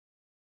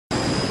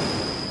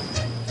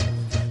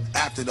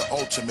after the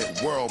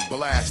ultimate world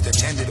blast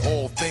that ended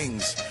all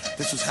things.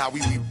 This is how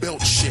we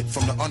rebuilt shit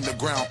from the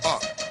underground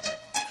up.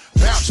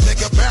 Bounce,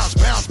 nigga, bounce,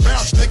 bounce,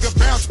 bounce, nigga,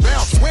 bounce,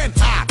 bounce. When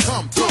I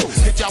come through,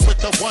 hit y'all with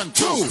the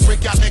 1-2.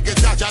 Freak y'all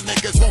niggas out, y'all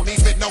niggas won't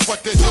even know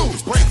what to do.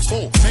 Break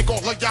full, make all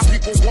of y'all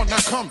people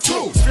wanna come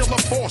through. Feel the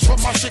force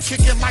from my shit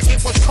kicking like it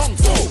was kung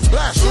fu.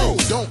 Blast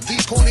through, don't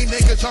these corny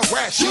niggas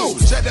harass you.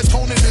 Set a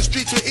tone in the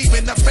streets or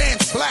even the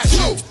fans blast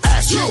you.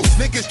 Ask you,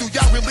 niggas, do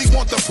y'all really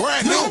want the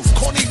brand new?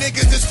 Corny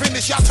niggas just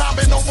finish y'all time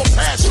and over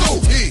past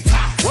you.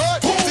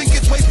 What? Think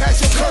it's way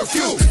past your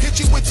curfew. Hit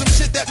you with some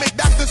shit that make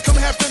doctors come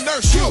have to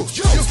nurse you.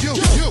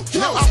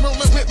 Now I'm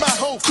rolling with my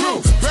whole crew.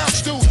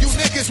 Bounce through you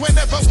niggas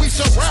whenever we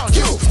surround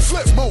you.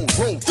 Flip mode,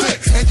 roll thick,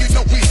 and you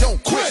know we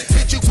don't quit.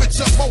 Hit you with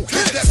some more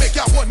hits that make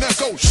y'all wanna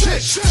go shit.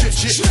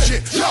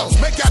 Yo,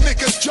 make y'all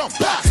niggas jump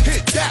back.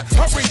 Hit that,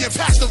 hurry and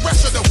pass the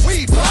rest of the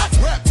weed block.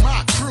 Rep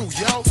my crew,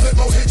 yo. Flip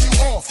mode hit you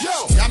off. Yo,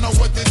 y'all know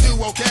what to do,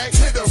 okay?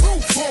 Hit the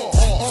roof off.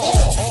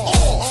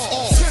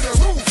 Hit the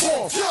roof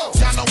off. Yo,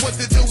 y'all know what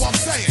to do, I'm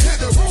saying. Hit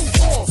the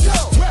roof off. Yo,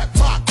 rep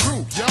my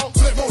crew, yo.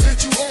 Flip mode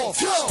hit you off.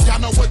 Yo, y'all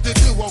know what to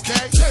do,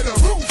 okay? Hit the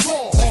roof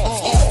off.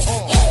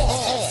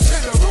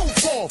 Hit the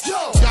roof off. Yo,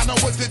 y'all know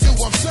what to do,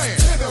 I'm saying.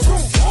 Hit the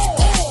roof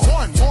off.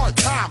 One more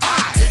time,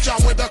 I hit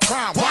y'all with a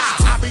crime. Wow,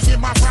 I be in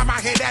my prime, I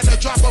hit at the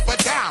drop of a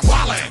dime.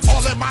 Wildin',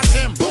 all in my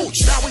 10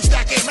 boots. Now we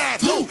stacking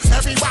mad loot.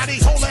 Everybody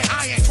holding